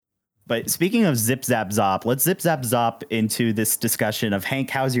But speaking of zip zap zop, let's zip zap zop into this discussion of Hank.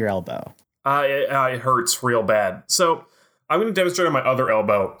 How's your elbow? It hurts real bad. So I'm going to demonstrate on my other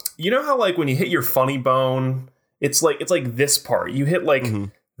elbow. You know how like when you hit your funny bone, it's like this part. You hit like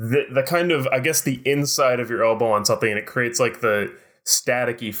the kind of, I guess, the inside of your elbow on something, and it creates like the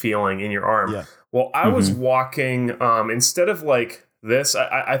staticky feeling in your arm. Yeah. Well, I was walking instead of like this.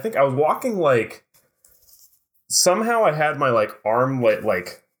 I think I was walking like somehow I had my like arm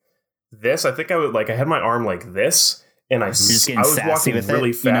like this. I think I had my arm like this. And I was walking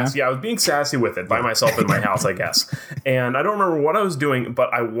really fast. You know? Yeah, I was being sassy with it by myself in my house, I guess. And I don't remember what I was doing,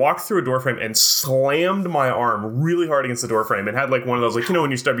 but I walked through a door frame and slammed my arm really hard against the door frame and had like one of those, like, you know,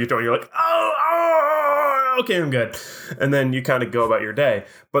 when you stub your toe and you're like, oh, okay, I'm good. And then you kind of go about your day.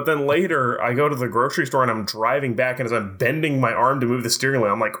 But then later I go to the grocery store and I'm driving back, and as I'm bending my arm to move the steering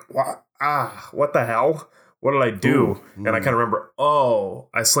wheel, I'm like, what the hell? What did I do? And I kind of remember,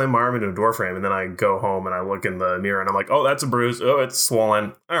 I slammed my arm into a door frame, and then I go home and I look in the mirror and I'm like, oh, that's a bruise. Oh, it's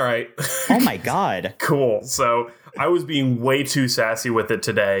swollen. All right. Oh my God. Cool. So I was being way too sassy with it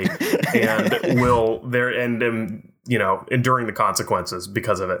today, and am, you know, enduring the consequences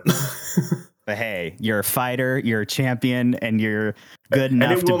because of it. But hey, you're a fighter, you're a champion, and you're good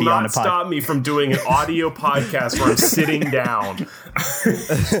enough to be on a podcast. And it will not stop me from doing an audio podcast where I'm sitting down.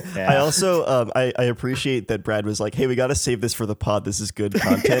 I also I appreciate that Brad was like, hey, we got to save this for the pod. This is good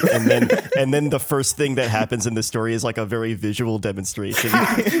content. And then the first thing that happens in the story is like a very visual demonstration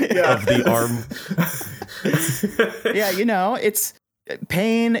of the arm. Yeah, you know,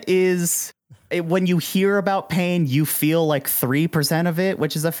 pain is... When you hear about pain, you feel like 3% of it,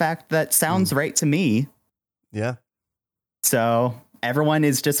 which is a fact that sounds right to me. Yeah. So everyone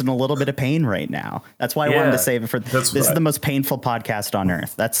is just in a little bit of pain right now. That's why I wanted to save it for this. Is the most painful podcast on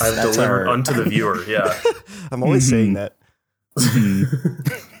earth. That's delivered unto the viewer. Yeah. I'm always saying that.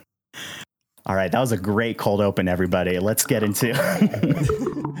 All right. That was a great cold open, everybody. Let's get into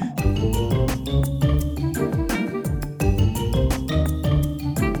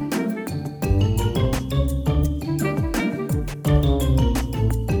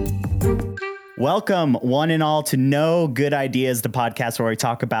Welcome, one and all, to No Good Ideas, the podcast where we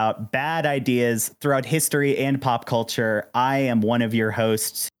talk about bad ideas throughout history and pop culture. I am one of your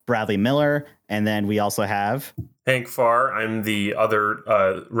hosts, Bradley Miller, and then we also have... Hank Farr. I'm the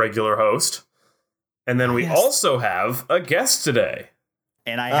other regular host. And then we also have a guest today.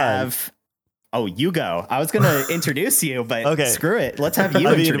 And I have... Oh, you go. I was going to introduce you, but screw it. Let's have you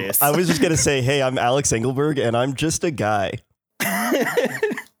introduce. I was just going to say, hey, I'm Alex Engelberg, and I'm just a guy.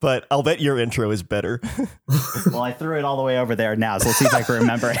 But I'll bet your intro is better. Well, I threw it all the way over there now, so let's see if I can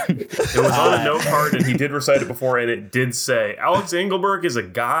remember it. It was on a note card, and he did recite it before, and it did say, Alex Engelberg is a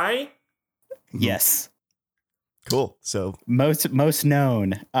guy? Yes. Cool. So most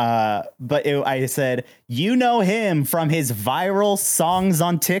known. But I said, you know him from his viral songs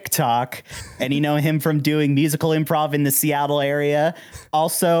on TikTok, and you know him from doing musical improv in the Seattle area.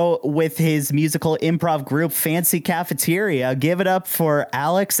 Also with his musical improv group, Fancy Cafeteria. Give it up for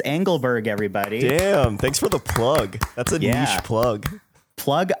Alex Engelberg, everybody. Damn. Thanks for the plug. That's a niche plug.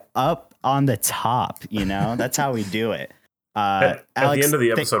 Plug up on the top, you know? That's how we do it. Alex, at the end of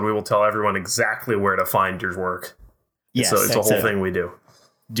the episode, we will tell everyone exactly where to find your work. Yes, so it's a whole thing we do.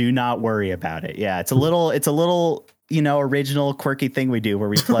 Do not worry about it. Yeah, it's a little, you know, original, quirky thing we do where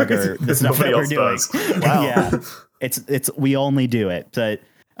we plug the stuff that we're doing. Wow. Yeah, it's we only do it. But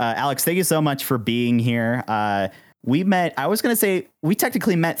Alex, thank you so much for being here. We met. I was going to say we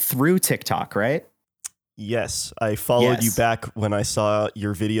technically met through TikTok, right? Yes, I followed you back when I saw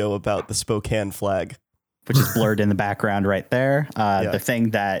your video about the Spokane flag, which is blurred in the background right there. The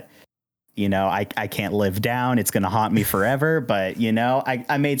thing that, you know, I can't live down. It's going to haunt me forever. But, you know,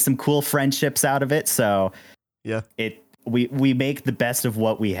 I made some cool friendships out of it. So we make the best of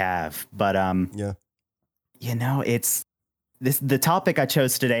what we have. But, you know, the topic I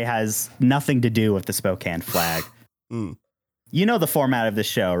chose today has nothing to do with the Spokane flag. You know, the format of the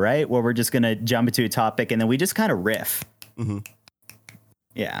show, right? Where we're just going to jump into a topic and then we just kind of riff. Mm-hmm.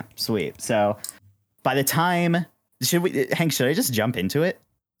 Yeah. Sweet. So by the time should I just jump into it?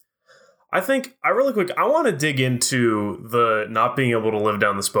 I think I want to dig into the not being able to live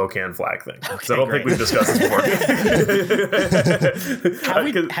down the Spokane flag thing. Because I don't think we've discussed this before.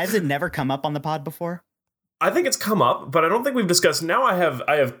 Has it never come up on the pod before? I think it's come up, but I don't think we've discussed. Now I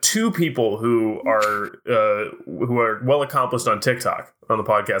have two people who are well accomplished on TikTok on the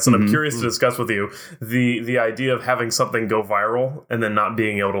podcast, and I'm curious to discuss with you the idea of having something go viral and then not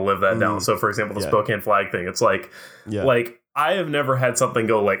being able to live that down. So, for example, the Spokane flag thing. It's like I have never had something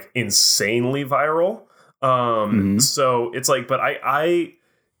go like insanely viral. So it's like, but I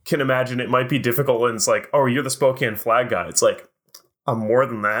can imagine it might be difficult when it's like, oh, you're the Spokane flag guy. It's like, I'm more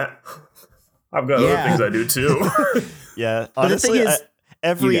than that. I've got other things I do too. Yeah, honestly,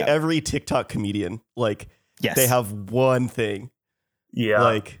 every TikTok comedian, like, they have one thing. Yeah,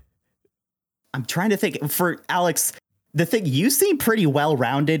 like, I'm trying to think. For Alex, the thing, you seem pretty well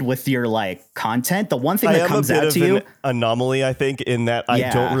rounded with your like content. The one thing that comes out to you, an anomaly, I think, in that I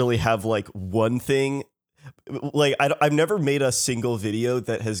don't really have like one thing. Like, I've never made a single video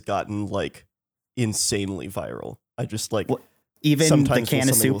that has gotten like insanely viral. I just like even sometimes the can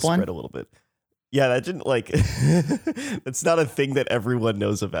of soup one spread a little bit. Yeah, that didn't like. It's not a thing that everyone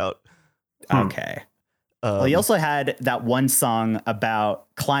knows about. Okay. Well, you also had that one song about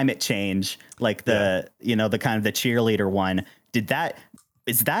climate change, like the the kind of the cheerleader one.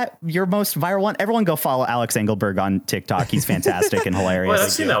 Is that your most viral one? Everyone go follow Alex Engelberg on TikTok. He's fantastic and hilarious. Well,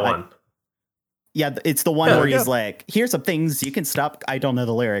 I've seen that one. Yeah, it's the one where he's like, here's some things you can stop. I don't know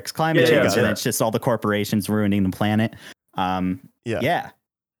the lyrics. Climate change, and it's just all the corporations ruining the planet.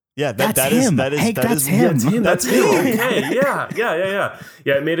 Yeah, that's him. Hank, that's him. That's him. Okay, yeah.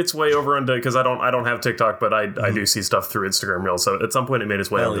 It made its way over into, because I don't have TikTok, but I do see stuff through Instagram Reels. So at some point, it made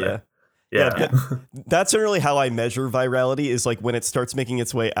its way over there. Yeah. That's really how I measure virality. Is like when it starts making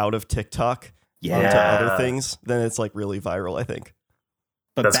its way out of TikTok onto other things, then it's like really viral, I think.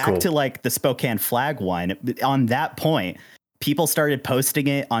 But that's back to like the Spokane flag one. On that point, people started posting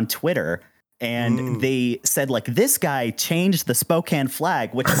it on Twitter. And they said, like, this guy changed the Spokane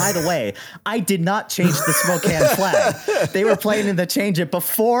flag, which, by the way, I did not change the Spokane flag. They were planning to change it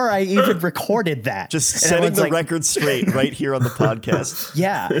before I even recorded that. Just setting the record straight right here on the podcast.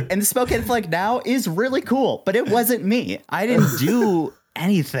 Yeah. And the Spokane flag now is really cool, but it wasn't me. I didn't do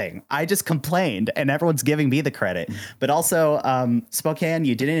anything. I just complained, and everyone's giving me the credit. But also, Spokane,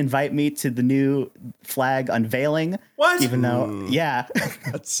 you didn't invite me to the new flag unveiling. What? Even though,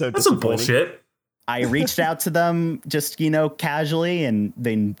 that's so some bullshit. I reached out to them just, casually, and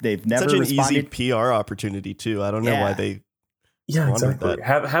they've never such an responded. Easy PR opportunity too. I don't know why they. Yeah, exactly.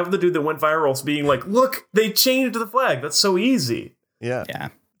 That. Have the dude that went viral being like, look, they changed the flag. That's so easy. Yeah.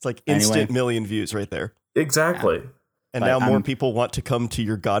 It's like instant million views right there. Exactly. Yeah. And now more people want to come to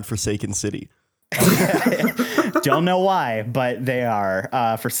your godforsaken city. Don't know why, but they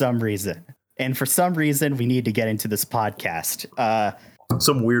are for some reason. And for some reason, we need to get into this podcast.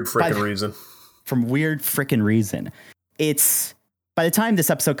 Some weird freaking reason. From weird freaking reason. It's, by the time this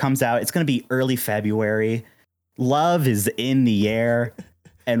episode comes out, it's going to be early February. Love is in the air.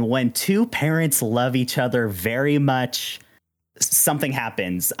 And when two parents love each other very much, something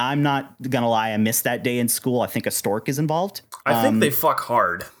happens. I'm not gonna lie, I missed that day in school. I think a stork is involved. I think they fuck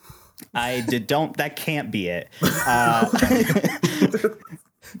hard. That can't be it.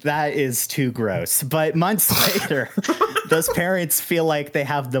 That is too gross. But months later, those parents feel like they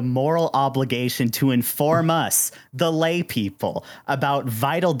have the moral obligation to inform us, the lay people, about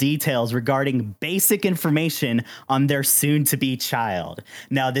vital details regarding basic information on their soon-to-be child.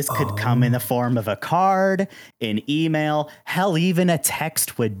 Now, this could come in the form of a card, an email, hell, even a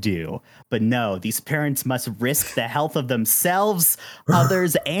text would do. But no, these parents must risk the health of themselves,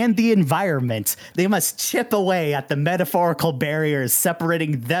 others, and the environment. They must chip away at the metaphorical barriers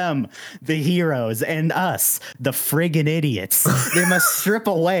separating them, the heroes, and us, the friggin' idiots. They must strip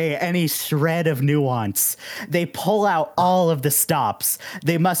away any shred of nuance. They pull out all of the stops.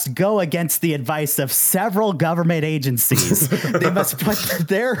 They must go against the advice of several government agencies. They must put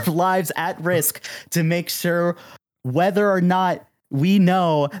their lives at risk to make sure whether or not we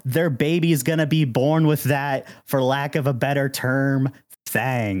know their baby is going to be born with that, for lack of a better term,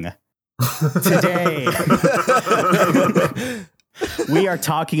 thing. Today, we are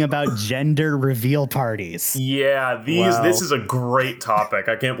talking about gender reveal parties. Yeah, this is a great topic.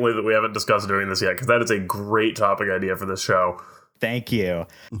 I can't believe that we haven't discussed doing this yet, because that is a great topic idea for this show. Thank you.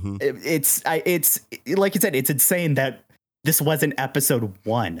 Mm-hmm. It's like you said, it's insane that this wasn't episode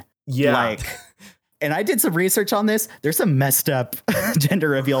 1. Yeah. And I did some research on this. There's some messed up gender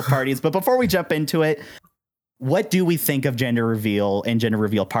reveal parties. But before we jump into it, what do we think of gender reveal and gender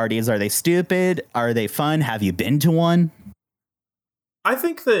reveal parties? Are they stupid? Are they fun? Have you been to one? I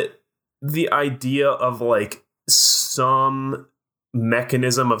think that the idea of like some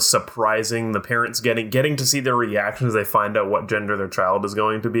mechanism of surprising the parents, getting to see their reactions as they find out what gender their child is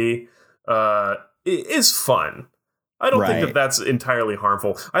going to be is fun. I don't think that that's entirely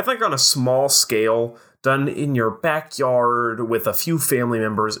harmful. I think on a small scale, done in your backyard with a few family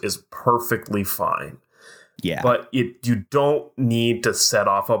members is perfectly fine. Yeah. But you don't need to set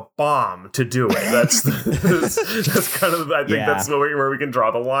off a bomb to do it. That's kind of, I think that's where we can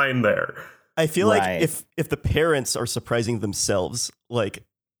draw the line there. I feel like if the parents are surprising themselves, like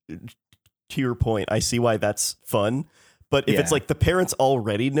to your point, I see why that's fun. But if it's like the parents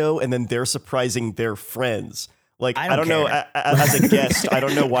already know and then they're surprising their friends, like, I don't know, as a guest, I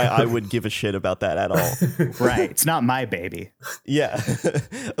don't know why I would give a shit about that at all. Right. It's not my baby. Yeah.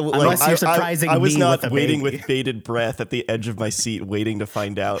 Unless you're surprising me. I was not waiting baby. with bated breath at the edge of my seat, waiting to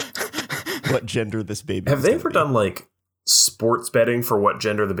find out what gender this baby is. Have they ever done like sports betting for what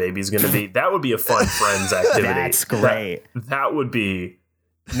gender the baby's going to be? That would be a fun friends activity. That's great. That would be.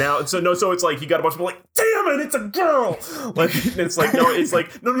 Now, so it's like you got a bunch of people like, damn it, it's a girl. Like, it's like,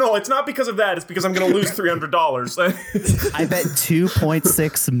 no, it's not because of that. It's because I'm going to lose $300. I bet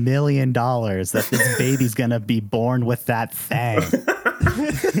 $2.6 million that this baby's going to be born with that thing.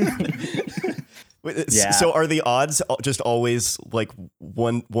 Yeah. So are the odds just always like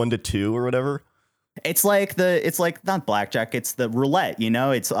 1 to 2 or whatever? It's like not blackjack, it's the roulette,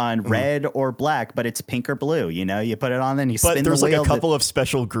 it's on red or black, but it's pink or blue, you put it on and you spin the wheel. But there's like a couple of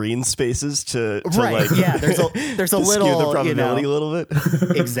special green spaces to right, like, yeah, there's a little skew the probability a little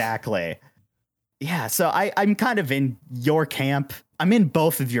bit. Exactly. Yeah, so I'm kind of in your camp. I'm in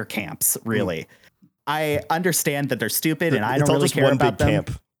both of your camps, really. I understand that they're stupid and I don't really care about them.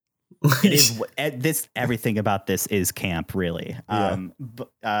 Camp. It is everything about this is camp, really. Yeah.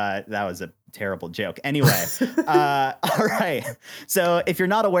 That was a terrible joke. Anyway, all right. So if you're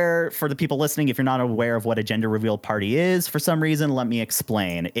not aware, for the people listening, if you're not aware of what a gender reveal party is, for some reason, let me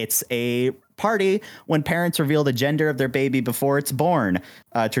explain. It's a party when parents reveal the gender of their baby before it's born.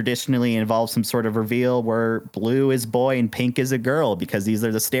 Traditionally involves some sort of reveal where blue is boy and pink is a girl, because these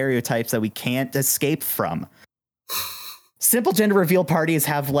are the stereotypes that we can't escape from. Simple gender reveal parties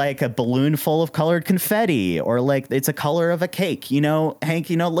have like a balloon full of colored confetti, or like it's a color of a cake, Hank,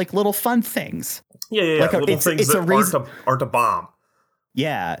 like little fun things. Yeah. Like little things that aren't a bomb.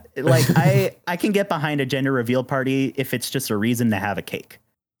 Yeah. Like I can get behind a gender reveal party if it's just a reason to have a cake.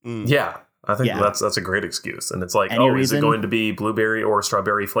 Yeah. I think that's a great excuse. And it's like, is it going to be blueberry or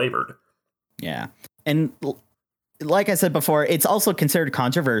strawberry flavored? Yeah. And like I said before, it's also considered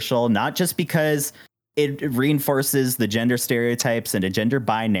controversial, not just because it reinforces the gender stereotypes and a gender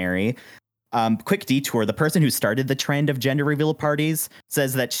binary. Quick detour. The person who started the trend of gender reveal parties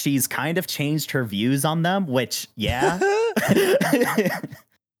says that she's kind of changed her views on them, which, yeah.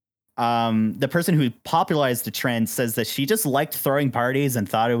 The person who popularized the trend says that she just liked throwing parties and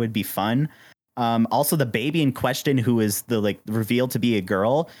thought it would be fun. Also, the baby in question, who is revealed to be a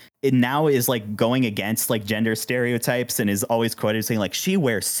girl, it now is like going against like gender stereotypes and is always quoted saying like she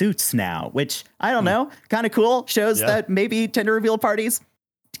wears suits now, which I don't know, kind of cool. Shows that maybe gender reveal parties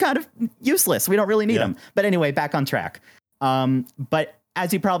kind of useless. We don't really need them. But anyway, back on track. But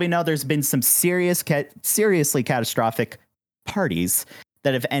as you probably know, there's been some seriously catastrophic parties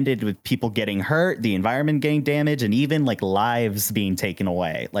that have ended with people getting hurt, the environment getting damaged, and even like lives being taken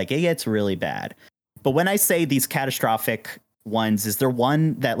away. Like, it gets really bad. But when I say these catastrophic ones, is there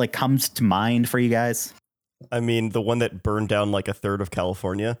one that like comes to mind for you guys? I mean, the one that burned down like a third of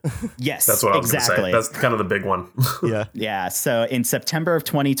California. Yes, that's what I was going to say. That's kind of the big one. Yeah. Yeah. So in September of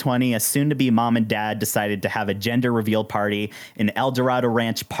 2020, a soon-to-be mom and dad decided to have a gender reveal party in El Dorado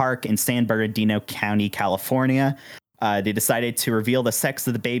Ranch Park in San Bernardino County, California. They decided to reveal the sex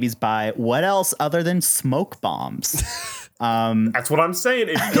of the babies by what else other than smoke bombs. That's what I'm saying.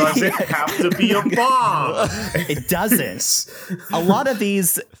 It doesn't have to be a bomb. It doesn't. A lot of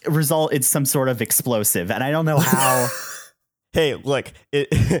these result in some sort of explosive, and I don't know how. Hey, look,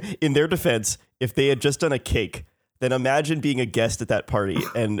 in their defense, if they had just done a cake, then imagine being a guest at that party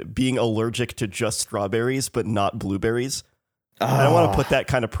and being allergic to just strawberries but not blueberries. I don't want to put that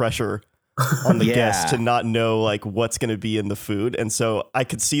kind of pressure on the guest to not know like what's going to be in the food, and so I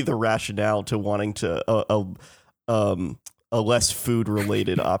could see the rationale to wanting to a less food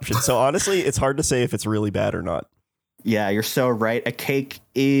related option. So honestly, it's hard to say if it's really bad or not. Yeah, you're so right. A cake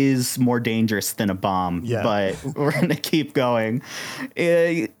is more dangerous than a bomb, but we're going to keep going.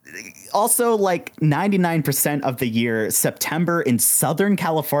 Also, like 99% of the year, September in Southern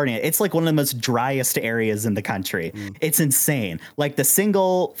California, it's like one of the most driest areas in the country. It's insane. Like the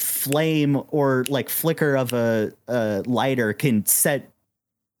single flame or like flicker of a lighter can set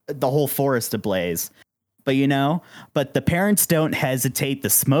the whole forest ablaze. But the parents don't hesitate.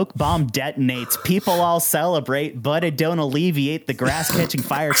 The smoke bomb detonates. People all celebrate, but it don't alleviate the grass catching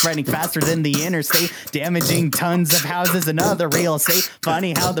fire spreading faster than the interstate, damaging tons of houses and other real estate.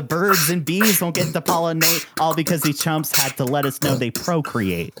 Funny how the birds and bees won't get to pollinate, all because these chumps had to let us know they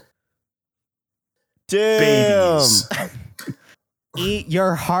procreate. Damn. Babies. Eat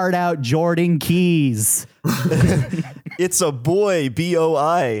your heart out, Jordan Keys. It's a boy,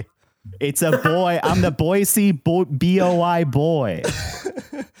 B-O-I. It's a boy. I'm the Boise BOI boy.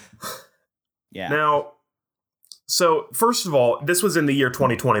 Yeah. Now, so first of all, this was in the year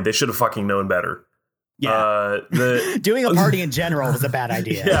 2020. They should have fucking known better. Yeah. Doing a party in general was a bad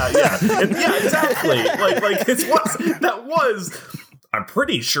idea. Yeah, exactly. That was, I'm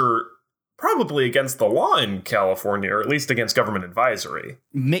pretty sure, probably against the law in California, or at least against government advisory.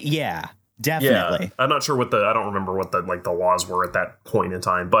 Yeah. Definitely. Yeah, I'm not sure I don't remember what the laws were at that point in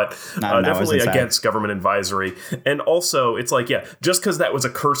time, but definitely against government advisory. And also, it's just because that was a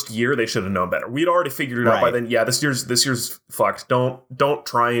cursed year, they should have known better. We'd already figured it out by then. Yeah, this year's fucked. Don't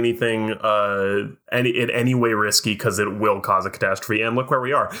try anything in any way risky, because it will cause a catastrophe. And look where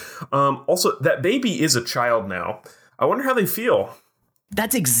we are. Also, that baby is a child now. I wonder how they feel.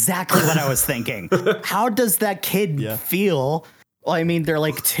 That's exactly what I was thinking. How does that kid feel? Well, I mean, they're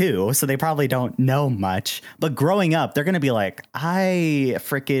like 2, so they probably don't know much. But growing up, they're going to be like, I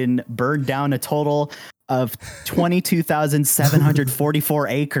freaking burned down a total of 22,744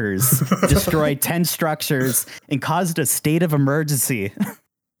 acres, destroyed 10 structures, and caused a state of emergency.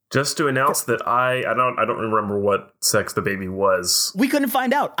 Just to announce that I don't remember what sex the baby was. We couldn't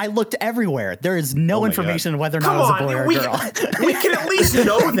find out. I looked everywhere. There is no information whether or not it was a boy or a girl. We can at least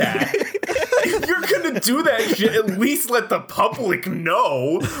know that. If you're gonna do that shit, at least let the public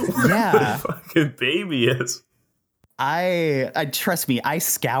know where the fucking baby is. I trust me, I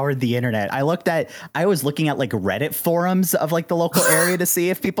scoured the internet. I was looking at Reddit forums of the local area to see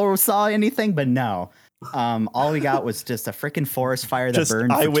if people saw anything, but no. All we got was just a freaking forest fire that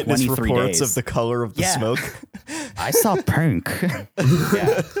burned for 23 days. Eyewitness reports of the color of the smoke. I saw pink.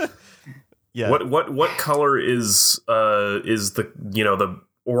 Yeah. What color is the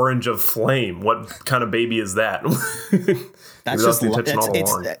orange of flame? What kind of baby is that? That's just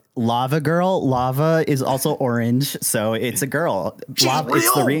it's Lava Girl. Lava is also orange, so it's a girl. Lava,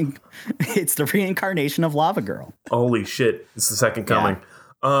 it's the reincarnation of Lava Girl. Holy shit! It's the second coming.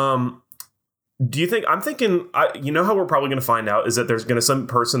 Yeah. Do you think, I'm thinking, you know how we're probably going to find out is that there's going to some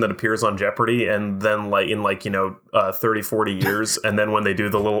person that appears on Jeopardy, and then in 30, 40 years, and then when they do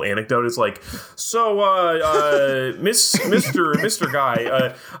the little anecdote, it's Mr.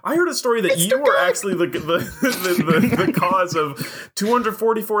 Guy, I heard a story that you were actually the cause of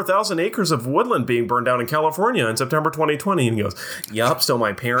 244,000 acres of woodland being burned down in California in September 2020. And he goes, yup, so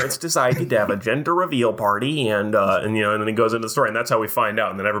my parents decided to have a gender reveal party, and then he goes into the story, and that's how we find out,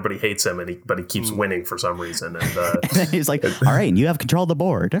 and then everybody hates him, but he keeps winning for some reason, and he's like, all right, and you have control of the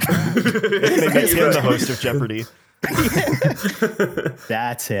board. They make him the host of Jeopardy.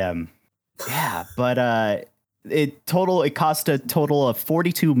 That's him. Yeah, but it cost a total of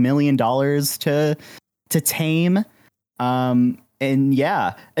 $42 million to tame. And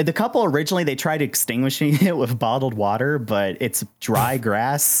the couple originally, they tried extinguishing it with bottled water, but it's dry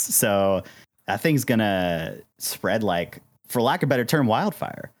grass, so that thing's gonna spread for lack of a better term,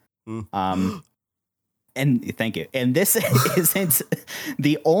 wildfire. And thank you. And this isn't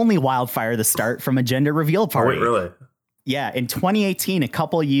the only wildfire to start from a gender reveal party. Oh, wait, really? Yeah. In 2018, a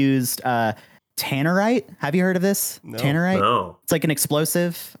couple used tannerite. Have you heard of this? No. Tannerite? No. It's like an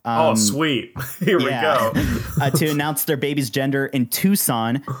explosive. Oh, sweet. Here we go. To announce their baby's gender in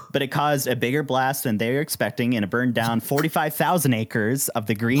Tucson, but it caused a bigger blast than they were expecting, and it burned down 45,000 acres of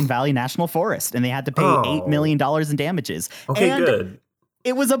the Green Valley National Forest, and they had to pay $8 million in damages. Okay, and good.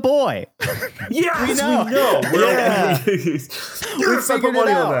 It was a boy. Yes, we know. We figured it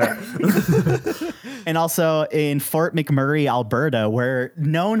out. And also in Fort McMurray, Alberta, we're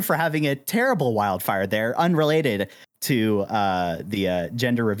known for having a terrible wildfire there, unrelated to the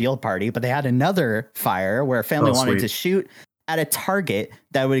gender reveal party. But they had another fire where a family wanted to shoot at a target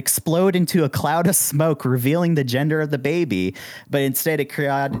that would explode into a cloud of smoke, revealing the gender of the baby. But instead it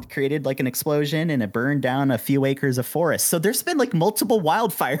created an explosion, and it burned down a few acres of forest. So there's been multiple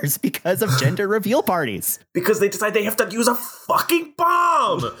wildfires because of gender reveal parties. Because they decide they have to use a fucking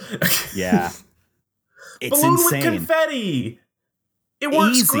bomb. Yeah. It's balloon insane. With confetti. It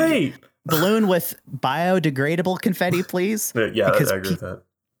works Easy. Great. Balloon with biodegradable confetti, please. Yeah, I agree with that.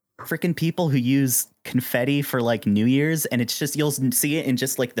 Freaking people who use confetti for New Year's, and it's just, you'll see it in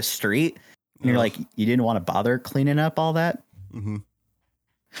just the street, and you're like, you didn't want to bother cleaning up all that. Mm-hmm.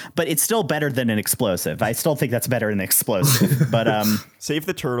 But it's still better than an explosive. I still think that's better than an explosive. But save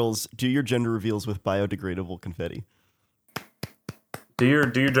the turtles. Do your gender reveals with biodegradable confetti. Do your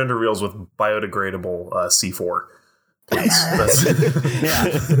gender reveals with biodegradable C4.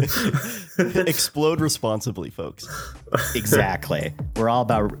 Explode responsibly, folks. Exactly. We're all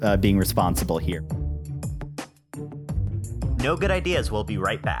about being responsible here. No Good Ideas. We'll be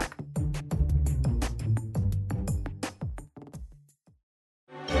right back.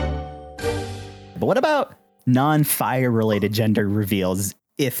 But what about non-fire related gender reveals?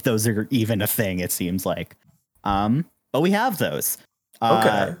 if those are even a thing, it seems like. But we have those.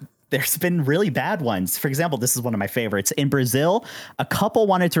 Okay. There's been really bad ones. For example, this is one of my favorites. In Brazil, a couple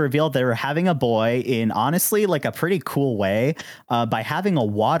wanted to reveal they were having a boy in honestly like a pretty cool way by having a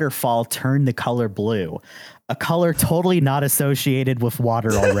waterfall turn the color blue, a color totally not associated with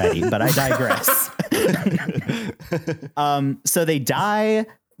water already. But I digress. So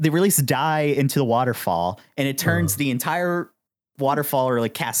they release dye into the waterfall, and it turns the entire waterfall or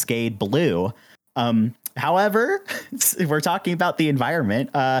like cascade blue. However, we're talking about the environment.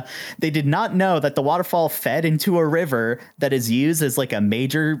 They did not know that the waterfall fed into a river that is used as like a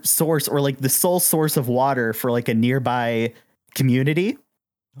major source or like the sole source of water for like a nearby community.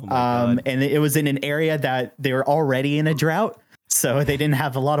 And it was in an area that they were already in a drought, so they didn't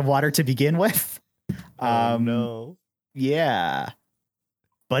have a lot of water to begin with. No. Yeah.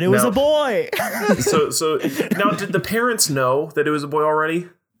 But it was a boy. So now, did the parents know that it was a boy already?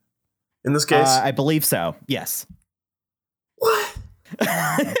 In this case, I believe so. Yes. What?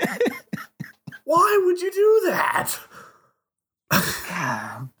 Why would you do that?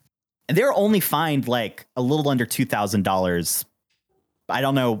 And they're only fined like a little under $2,000. I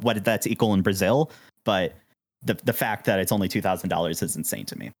don't know what that's equal in Brazil, but the fact that it's only $2,000 is insane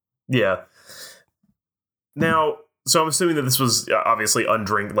to me. Yeah. Now, so I'm assuming that this was obviously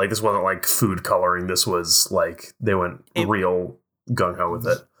undrink. Like this wasn't like food coloring. This was like they went real gung ho with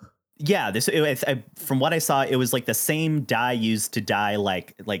it. Yeah, from what I saw, it was like the same dye used to dye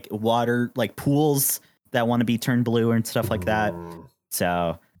like water, like pools that want to be turned blue and stuff like that.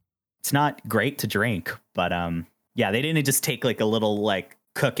 So it's not great to drink, but yeah, they didn't just take like a little like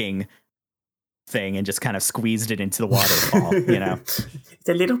cooking thing and just kind of squeezed it into the waterfall, you know. It's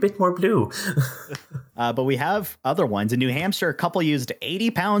a little bit more blue. But we have other ones. In New Hampshire, a couple used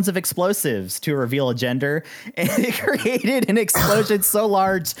 80 pounds of explosives to reveal a gender, and it created an explosion so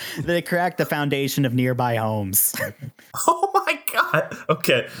large that it cracked the foundation of nearby homes. Oh my God.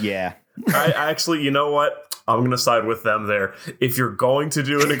 Okay. Yeah. I actually, you know what? I'm going to side with them there. If you're going to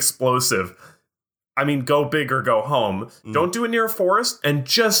do an explosive, I mean, go big or go home. Don't do it near a forest, and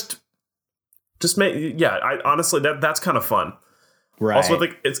just make, honestly, that's kind of fun. Right. Also,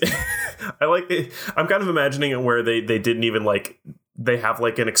 like I'm kind of imagining it where they didn't even like they have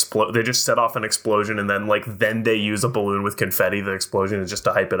like they just set off an explosion and then they use a balloon with confetti. The explosion is just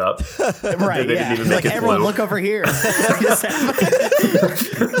to hype it up. Right. They didn't even make it everyone blue. look over here. They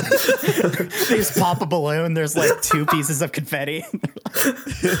just pop a balloon. There's like 2 pieces of confetti.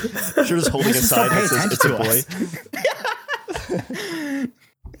 You're just holding a sign that says it's a boy.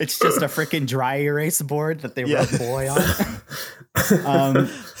 It's just a freaking dry erase board that they wrote boy on.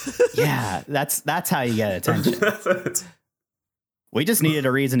 Yeah, that's how you get attention. We just needed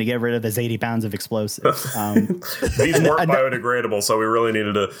a reason to get rid of this 80 pounds of explosives. These weren't biodegradable, so we really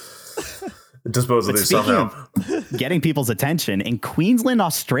needed to dispose of these somehow. Getting people's attention, in Queensland,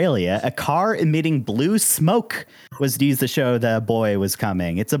 Australia, a car emitting blue smoke was used to show the boy was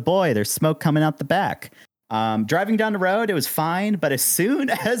coming. It's a boy. There's smoke coming out the back. Driving down the road, it was fine, but as soon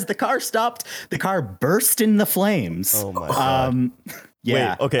as the car stopped, the car burst into flames. Oh my God.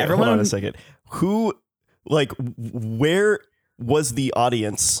 Yeah. Wait, okay, hold on a second. Where was the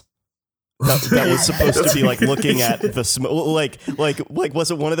audience that was supposed to be like looking at the smoke? Like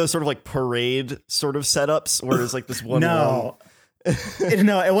was it one of those sort of like parade sort of setups where it's like this one? No,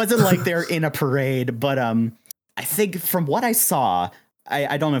 no, it wasn't like they're in a parade, but I think from what I saw,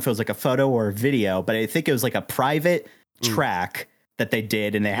 I don't know if it was like a photo or a video, but I think it was like a private track that they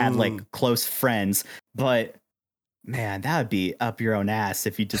did, and they had like close friends. But man, that would be up your own ass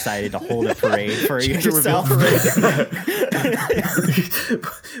if you decided to hold a parade for yourself.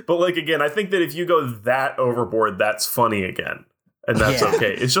 But like again, I think that if you go that overboard, that's funny again. And that's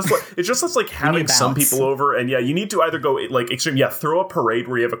okay. It's just like having some people over, and you need to either go like extreme. Throw a parade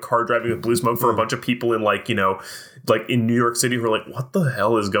where you have a car driving with blue smoke for a bunch of people in like in New York City who are like, what the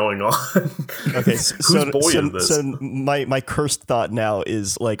hell is going on? Okay, whose boy is this? So my cursed thought now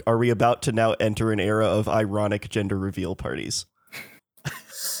is like, are we about to now enter an era of ironic gender reveal parties?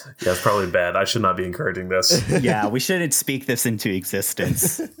 Yeah, it's probably bad. I should not be encouraging this. Yeah, we shouldn't speak this into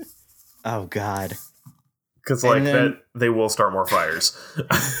existence. Oh God. Because that they will start more fires.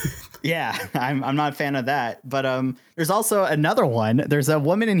 Yeah, I'm not a fan of that. But there's also another one. There's a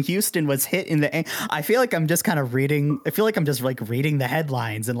woman in Houston was hit in the. I feel like I'm just kind of reading. I feel like I'm just like reading the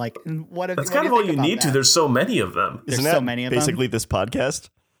headlines and like what. That's kind of all you need to. There's so many of them. Isn't that so many of basically them? This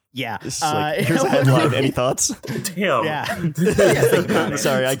podcast? Yeah. Here's a headline. Any thoughts? Damn. Yeah.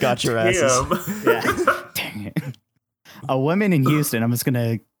 Sorry, I got your asses. Yeah. Dang it. A woman in Houston. I'm just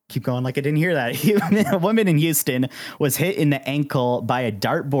gonna keep going like I didn't hear that. A woman in Houston was hit in the ankle by a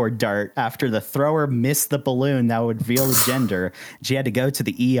dartboard dart after the thrower missed the balloon that would reveal the gender. She had to go to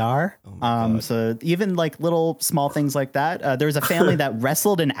the ER. So even like little small things like that. There was a family that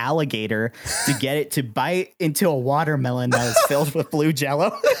wrestled an alligator to get it to bite into a watermelon that was filled with blue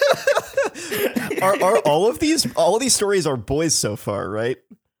Jello. Are all of these stories are boys so far, right?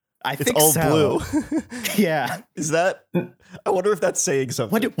 I think all so. Blue. Yeah. Is that? I wonder if that's saying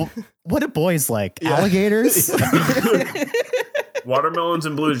something. What do boys like? Yeah. Alligators? Watermelons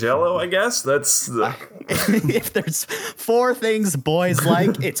and blue Jello, I guess. That's if there's 4 things boys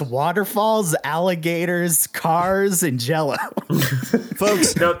like, it's waterfalls, alligators, cars, and Jello.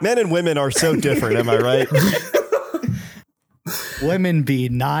 Folks, men and women are so different. Am I right? Women be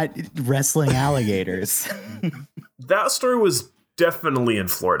not wrestling alligators. That story was definitely in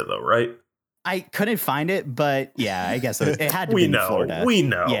Florida, though, right? I couldn't find it, but yeah, I guess it had to be in Florida. We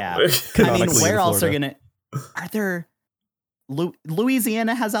know. Yeah. I mean, where else are gonna? Are there?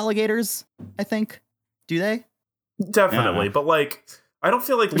 Louisiana has alligators, I think. Do they? Definitely, but like, I don't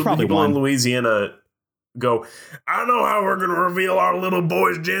feel like people in Louisiana go, I know how we're going to reveal our little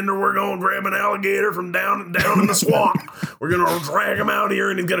boy's gender. We're going to grab an alligator from down in the swamp. We're going to drag him out here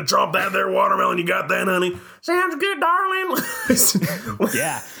and he's going to chomp that there watermelon. You got that, honey? Sounds good, darling.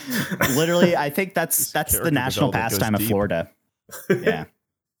 Yeah. Literally, I think that's the national pastime of Florida. Yeah.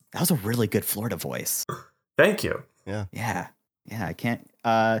 That was a really good Florida voice. Thank you. Yeah. Yeah. Yeah. I can't.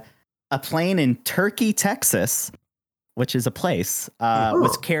 A plane in Turkey, Texas, which is a place,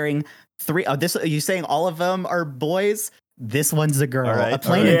 was carrying 3. Oh, this, are you saying all of them are boys? This one's a girl. Right. A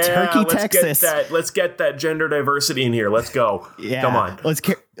plane in Turkey, Texas. Let's get that gender diversity in here. Let's go. Yeah. Come on. It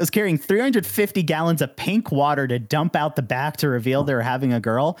was carrying 350 gallons of pink water to dump out the back to reveal they were having a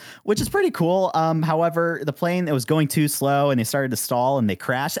girl, which is pretty cool. However, the plane, it was going too slow and they started to stall and they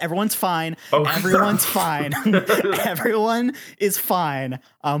crashed. Everyone's fine. Oh, everyone's fine. Everyone is fine.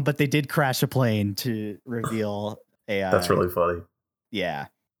 But they did crash a plane to reveal a. That's really funny. Yeah.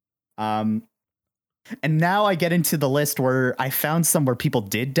 And now I get into the list where I found some where people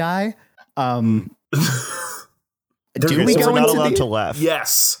did die. Do we go not allowed to laugh?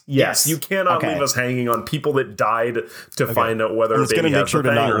 Yes. You cannot leave us hanging on people that died to find out whether. I'm just going to make sure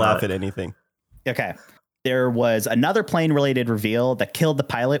to not laugh at anything. Okay. There was another plane-related reveal that killed the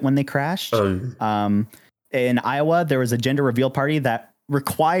pilot when they crashed. In Iowa, there was a gender reveal party that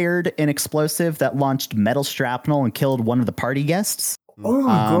required an explosive that launched metal shrapnel and killed one of the party guests. Oh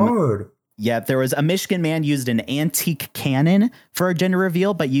my God. Yeah, there was a Michigan man used an antique cannon for a gender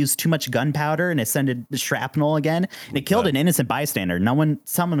reveal, but used too much gunpowder and it sent shrapnel again. And it killed an innocent bystander.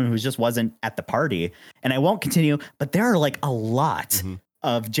 Someone who just wasn't at the party. And I won't continue, but there are like a lot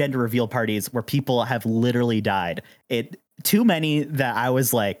of gender reveal parties where people have literally died. Too many that I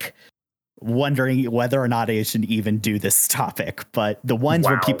was like wondering whether or not I should even do this topic. But the ones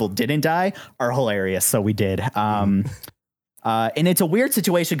where people didn't die are hilarious. So we did. And it's a weird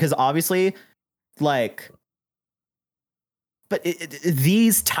situation because obviously, like, but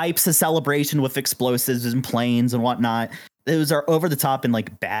these types of celebration with explosives and planes and whatnot, those are over the top and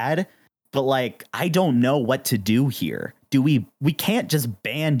like bad. But like, I don't know what to do here. We can't just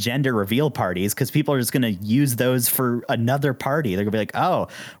ban gender reveal parties because people are just going to use those for another party. They're gonna be like, oh,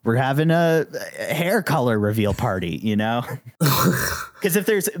 we're having a hair color reveal party, you know? Because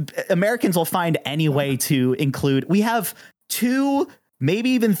if Americans will find any way to include, we have 2, maybe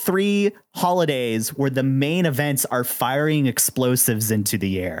even 3 holidays where the main events are firing explosives into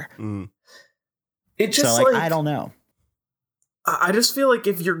the air. It just so, I don't know. I just feel like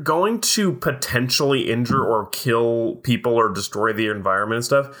if you're going to potentially injure or kill people or destroy the environment and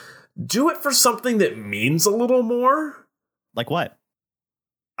stuff, do it for something that means a little more. Like what?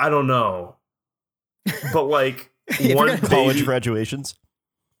 I don't know. But like college graduations.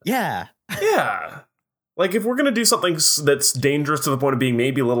 Yeah. Like, if we're going to do something that's dangerous to the point of being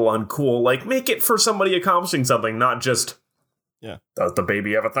maybe a little uncool, like, make it for somebody accomplishing something, not just, does the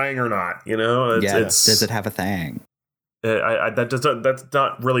baby have a thing or not? You know? Does it have a thing? That's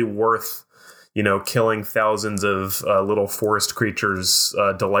not really worth, killing thousands of little forest creatures'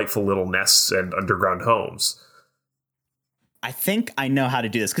 delightful little nests and underground homes. I think I know how to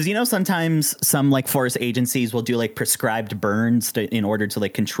do this because, sometimes some like forest agencies will do like prescribed burns in order to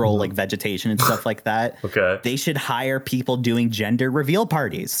like control like vegetation and stuff like that. Okay. They should hire people doing gender reveal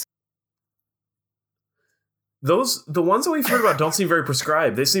parties. The ones that we've heard about don't seem very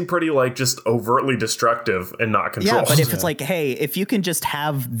prescribed. They seem pretty like just overtly destructive and not controlled. Yeah, but if it's like, hey, if you can just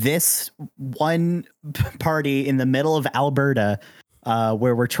have this one party in the middle of Alberta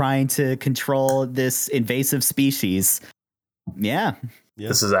where we're trying to control this invasive species. Yeah.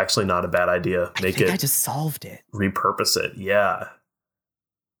 This is actually not a bad idea. I just solved it. Repurpose it. Yeah.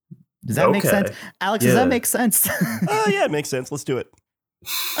 Does that make sense? Alex, does that make sense? Yeah, it makes sense. Let's do it.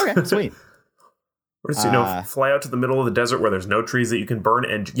 Okay, sweet. Or just, fly out to the middle of the desert where there's no trees that you can burn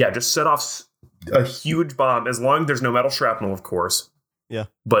and just set off a huge bomb, as long as there's no metal shrapnel, of course. Yeah.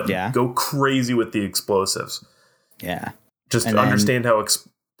 But go crazy with the explosives. Yeah. Just understand how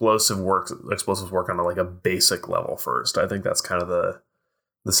explosives work on a basic level first. I think that's kind of the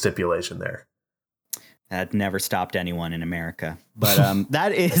stipulation there. That never stopped anyone in America. But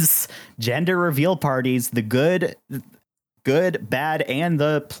that is gender reveal parties, the good, bad, and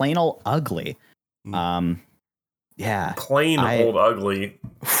the plain old ugly. Yeah. Plain old ugly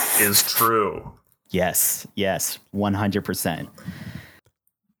is true. Yes, 100%.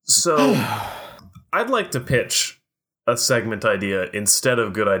 So I'd like to pitch a segment idea instead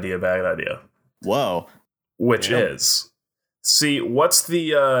of good idea, bad idea. Whoa. Which is, what's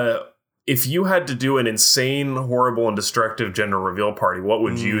the, if you had to do an insane, horrible, and destructive gender reveal party, what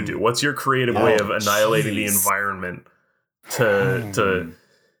would you do? What's your creative way of annihilating the environment to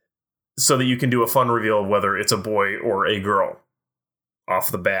so that you can do a fun reveal of whether it's a boy or a girl off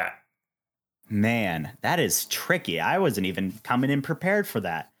the bat? Man, that is tricky. I wasn't even coming in prepared for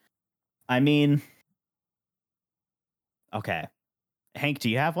that. I mean, okay. Hank, do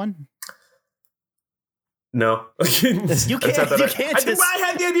you have one? No. You can't I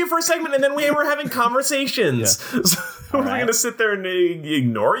had the idea for a segment and then we were having conversations. So we're going to sit there and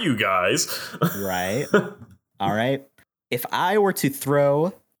ignore you guys. Right. All right. If I were to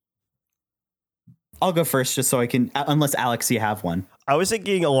throw... I'll go first just so I can... Unless, Alex, you have one. I was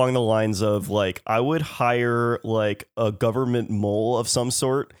thinking along the lines of, I would hire, a government mole of some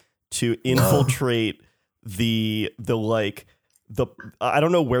sort to infiltrate the I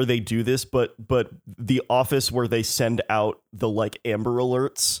don't know where they do this, but the office where they send out the Amber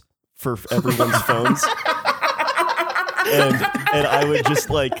Alerts for everyone's phones. And I would just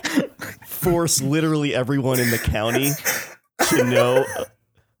force literally everyone in the county to know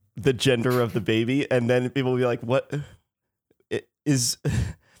the gender of the baby, and then people will be like, "What is?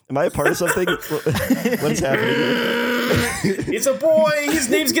 Am I a part of something? What's happening here?" It's a boy. His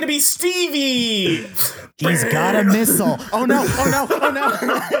name's gonna be Stevie. He's got a missile. Oh no!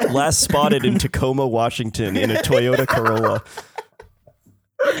 Last spotted in Tacoma, Washington, in a Toyota Corolla.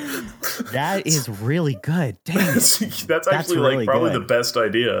 That is really good. Dang. That's actually really probably good. The best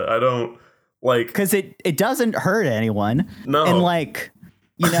idea. I don't because it doesn't hurt anyone. No,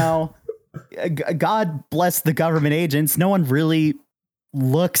 and God bless the government agents. No one really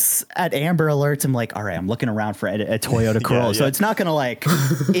looks at Amber Alerts and all right, I'm looking around for a Toyota Corolla. So it's not going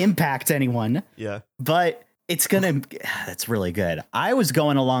to impact anyone. Yeah. But it's going to, that's really good. I was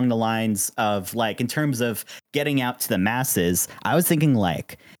going along the lines of in terms of getting out to the masses, I was thinking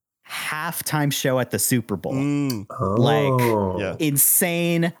halftime show at the Super Bowl.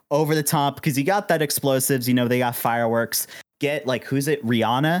 Insane, over the top, because you got that explosives, they got fireworks. Get who's it?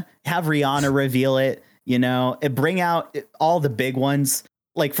 Rihanna. Have Rihanna reveal it. Bring out all the big ones.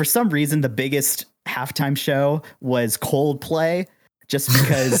 For some reason, the biggest halftime show was Coldplay, just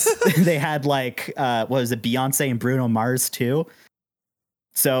because they had what was it, Beyonce and Bruno Mars too.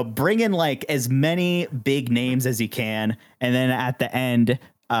 So bring in as many big names as you can, and then at the end,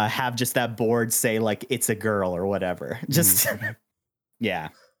 have just that board say it's a girl or whatever. Just yeah,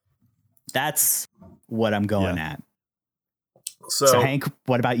 that's what I'm going at. So Hank,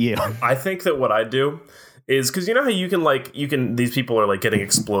 what about you? I think that what I do is, because you know how you can these people are getting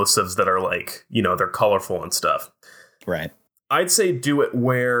explosives that are they're colorful and stuff. Right. I'd say do it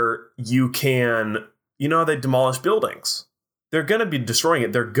where you can, how they demolish buildings. They're going to be destroying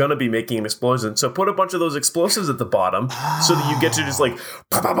it. They're going to be making an explosion. So put a bunch of those explosives at the bottom so that you get to just bam,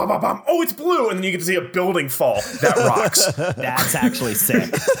 bam, bam, bam, bam. Oh, it's blue. And then you get to see a building fall. That rocks. That's actually sick.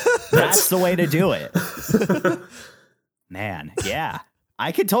 That's the way to do it. Man, yeah.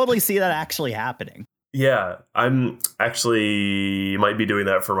 I could totally see that actually happening. Yeah, I'm actually might be doing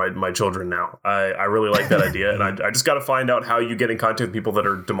that for my children now. I really like that idea, and I just got to find out how you get in contact with people that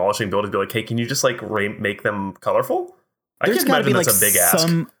are demolishing buildings. Be like, hey, can you just make them colorful? There's I can imagine that's a big ask.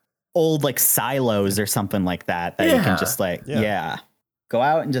 Some old silos or something like that you can just go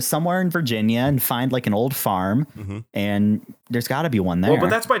out and just somewhere in Virginia and find an old farm, and there's got to be one there. Well, but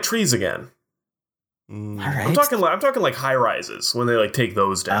that's by trees again. All right. I'm talking high rises when they take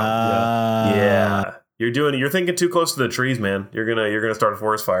those down. Yeah. You're thinking too close to the trees, man. You're gonna start a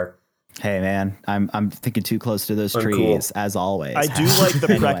forest fire. Hey man, I'm thinking too close to those trees as always. I do like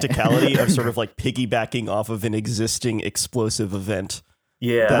the practicality of sort of piggybacking off of an existing explosive event.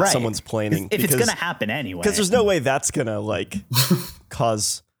 that someone's planning. If it's gonna happen anyway, because there's no way that's gonna like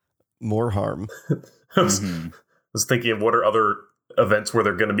cause more harm. I was thinking of what are other events where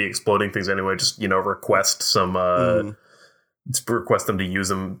they're going to be exploding things anyway. Just request some, request them to use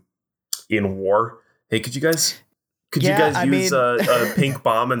them in war. Hey, could you guys use a pink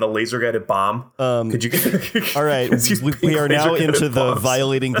bomb and the laser guided bomb? Could you? All right, we are now into the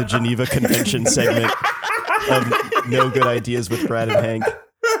violating the Geneva Convention segment of No Good Ideas with Brad and Hank.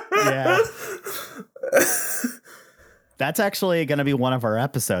 Yeah. That's actually going to be one of our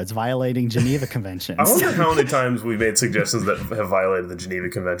episodes, violating Geneva Conventions. I wonder how many times we made suggestions that have violated the Geneva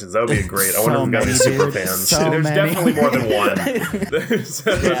Conventions. That would be great. I wonder if we've got any super fans. There's definitely more than one. There's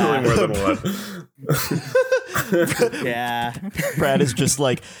definitely more than one. Yeah. Brad is just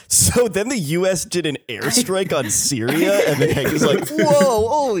like, so then the U.S. did an airstrike on Syria? And then Hank is like, whoa,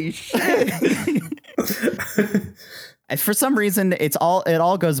 holy shit. For some reason, it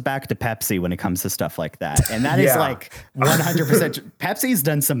all goes back to Pepsi when it comes to stuff like that, and that is like 100%. Pepsi's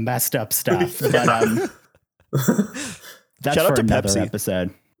done some messed up stuff, but that's shout out for to another Pepsi.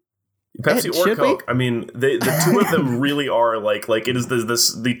 Episode. Pepsi or Coke. I mean, the two of them really are like it is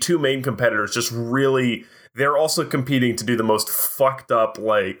the two main competitors. Just really, they're also competing to do the most fucked up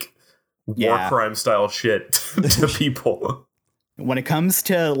war crime style shit to people. When it comes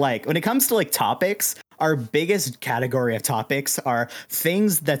to topics, our biggest category of topics are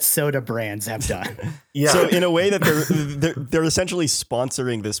things that soda brands have done. Yeah. So in a way that they're essentially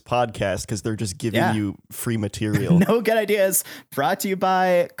sponsoring this podcast because they're just giving you free material. No Good Ideas brought to you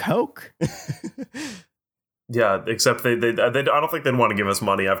by Coke. Yeah, except they I don't think they'd want to give us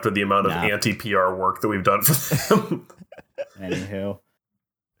money after the amount of anti-PR work that we've done for them. Anywho.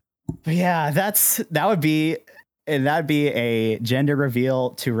 But yeah, that would be a gender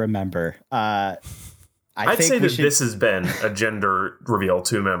reveal to remember. I'd say that this has been a gender reveal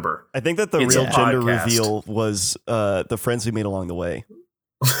to remember. I think that the real gender reveal was the friends we made along the way.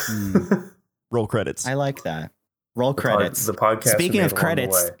 Roll credits. I like that. Roll credits. The podcast. Speaking of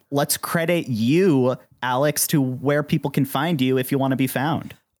credits, let's credit you, Alex, to where people can find you if you want to be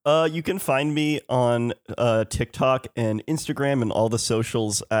found. You can find me on TikTok and Instagram and all the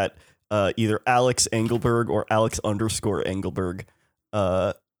socials at either Alex Engelberg or Alex_Engelberg.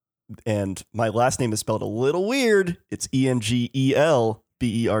 And my last name is spelled a little weird. It's Engelberg.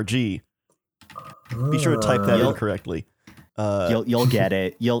 Be sure to type that in correctly. You'll get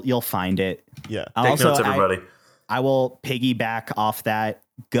it. You'll find it. Yeah. Take notes, everybody. I will piggyback off that.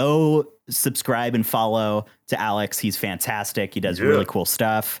 Go subscribe and follow to Alex. He's fantastic. He does really cool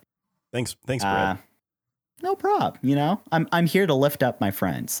stuff. Thanks, Brad. No problem. I'm here to lift up my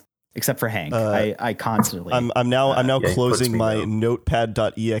friends. Except for Hank, I constantly. I'm now closing my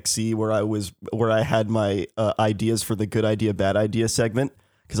notepad.exe where I had my ideas for the good idea, bad idea segment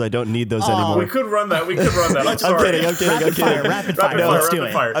because I don't need those anymore. We could run that. I'm sorry. I'm kidding. Rapid fire. Let's do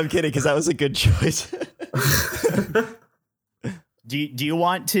it. I'm kidding because that was a good choice. Do you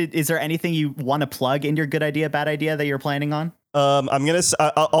want to? Is there anything you want to plug in your good idea, bad idea that you're planning on? All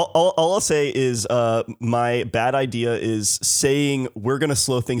I'll say is my bad idea is saying we're gonna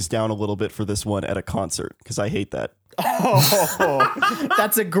slow things down a little bit for this one at a concert because I hate that. Oh,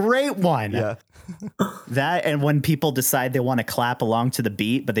 that's a great one. Yeah. That and when people decide they want to clap along to the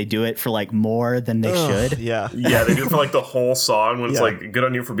beat, but they do it for like more than they should. Yeah. Yeah, they do it for like the whole song when it's like good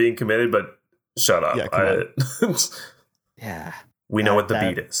on you for being committed, but shut up. Yeah, yeah. We know what the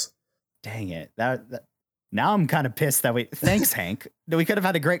beat is. Dang it. That now I'm kind of pissed that thanks, Hank. We could have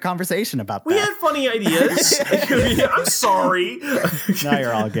had a great conversation about that. We had funny ideas. I'm sorry. No,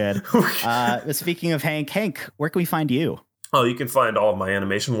 you're all good. Speaking of Hank, where can we find you? Oh, you can find all of my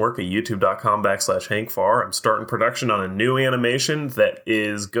animation work at youtube.com/HankFar. I'm starting production on a new animation that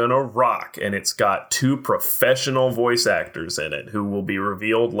is gonna rock, and it's got 2 professional voice actors in it who will be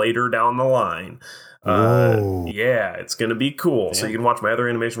revealed later down the line. Yeah, it's gonna be cool. Yeah. So you can watch my other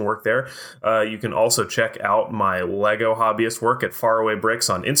animation work there. You can also check out my Lego hobbyist work at Faraway Bricks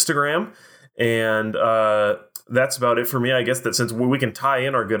on Instagram, and that's about it for me. I guess that since we can tie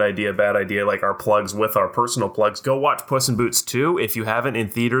in our good idea, bad idea, like our plugs with our personal plugs, go watch Puss in Boots 2 if you haven't in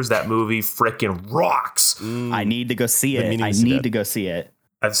theaters. That movie frickin' rocks. I need to go see it. I need to go see it.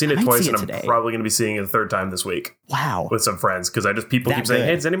 I've seen it twice, and I'm probably going to be seeing it a third time this week. Wow. With some friends, because people keep saying,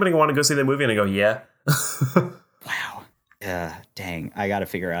 hey, does anybody want to go see that movie? And I go, yeah. Wow. Yeah, dang. I got to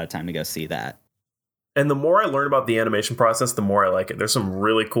figure out a time to go see that. And the more I learn about the animation process, the more I like it. There's some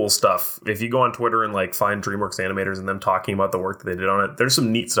really cool stuff. If you go on Twitter and find DreamWorks animators and them talking about the work that they did on it, there's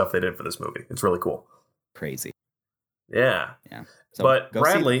some neat stuff they did for this movie. It's really cool. Crazy. Yeah. Yeah. So but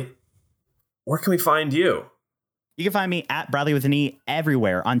Bradley, where can we find you? You can find me at Bradley with an E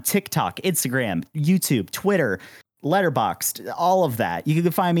everywhere on TikTok, Instagram, YouTube, Twitter, Letterboxd, all of that. You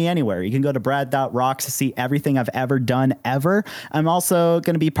can find me anywhere. You can go to brad.rocks to see everything I've ever done ever. I'm also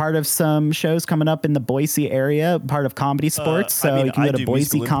going to be part of some shows coming up in the Boise area, part of Comedy Sports. You can go to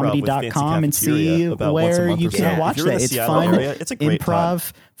boisecomedy.com and see where you can watch that. It's fun. It's a great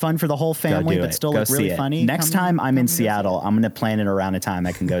improv, fun for the whole family, but still like really funny. Next time I'm in Seattle, I'm going to plan it around a time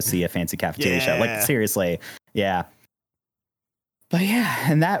I can go see a fancy cafeteria show. Like seriously. Yeah. But yeah,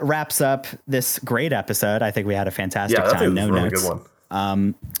 and that wraps up this great episode. I think we had a fantastic time. No really notes. Good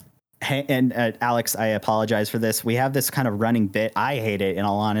one. And Alex, I apologize for this. We have this kind of running bit. I hate it, in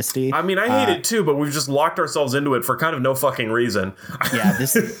all honesty. I mean, I hate it too, but we've just locked ourselves into it for kind of no fucking reason. Yeah,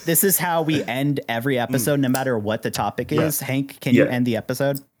 this is how we end every episode, no matter what the topic is. Hank, can you end the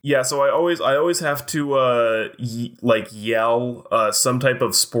episode? Yeah, so I always have to yell some type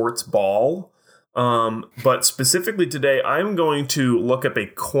of sports ball. But specifically today, I'm going to look up a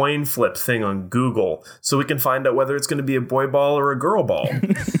coin flip thing on Google so we can find out whether it's going to be a boy ball or a girl ball.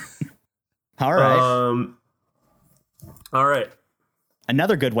 All right. All right.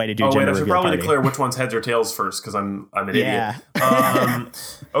 Another good way to do gender reveal party. I should probably declare which one's heads or tails first because I'm an idiot.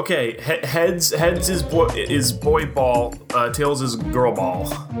 Okay, heads is boy ball, tails is girl ball.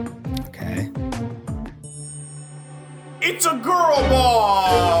 Okay. It's a girl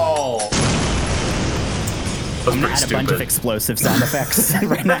ball. Add a bunch of explosive sound effects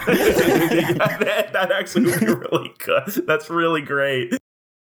right now. That actually would be really good. That's really great.